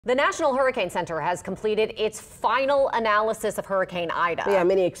The National Hurricane Center has completed its final analysis of Hurricane Ida. Yeah,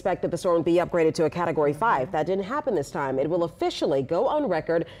 many expected the storm to be upgraded to a Category 5. That didn't happen this time. It will officially go on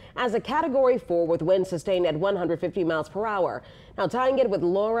record as a Category 4 with winds sustained at 150 miles per hour. Now, tying it with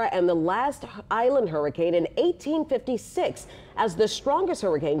Laura and the last island hurricane in 1856 as the strongest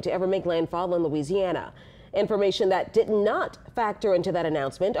hurricane to ever make landfall in Louisiana. Information that did not factor into that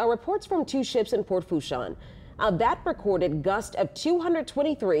announcement are reports from two ships in Port Fourchon. That recorded gusts of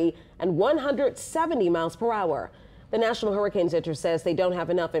 223 and 170 miles per hour. The National Hurricane Center says they don't have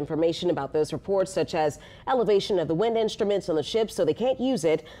enough information about those reports, such as elevation of the wind instruments on the ships, so they can't use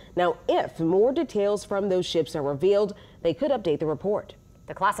it. Now, if more details from those ships are revealed, they could update the report.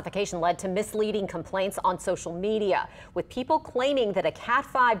 The classification led to misleading complaints on social media, with people claiming that a Cat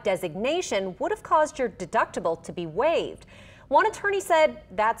 5 designation would have caused your deductible to be waived. One attorney said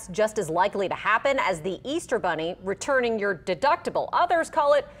that's just as likely to happen as the Easter Bunny returning your deductible. Others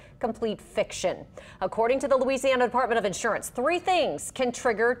call it complete fiction. According to the Louisiana Department of Insurance, 3 things can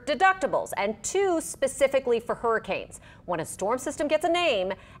trigger deductibles, and 2 specifically for hurricanes: when a storm system gets a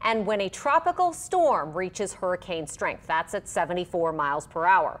name and when a tropical storm reaches hurricane strength. That's at 74 miles per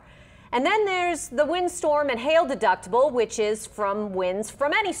hour. And then there's the windstorm and hail deductible, which is from winds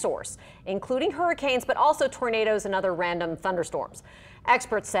from any source, including hurricanes, but also tornadoes and other random thunderstorms.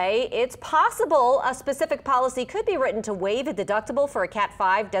 Experts say it's possible a specific policy could be written to waive a deductible for a Cat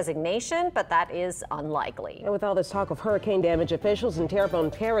 5 designation, but that is unlikely. And with all this talk of hurricane damage, officials in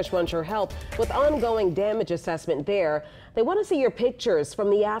St Parish want your help with ongoing damage assessment there. They want to see your pictures from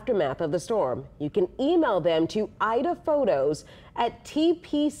the aftermath of the storm. You can email them to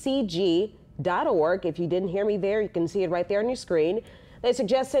idaphotos@tpcg.org. If you didn't hear me there, you can see it right there on your screen. They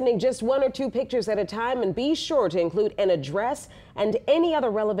suggest sending just 1 or 2 pictures at a time, and be sure to include an address and any other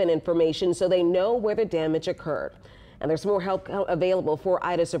relevant information so they know where the damage occurred. And there's more help available for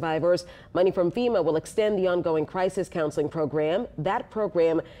Ida survivors. Money from FEMA will extend the ongoing crisis counseling program. That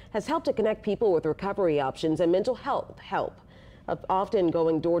program has helped to connect people with recovery options and mental health help, often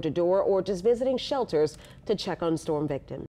going door to door or just visiting shelters to check on storm victims.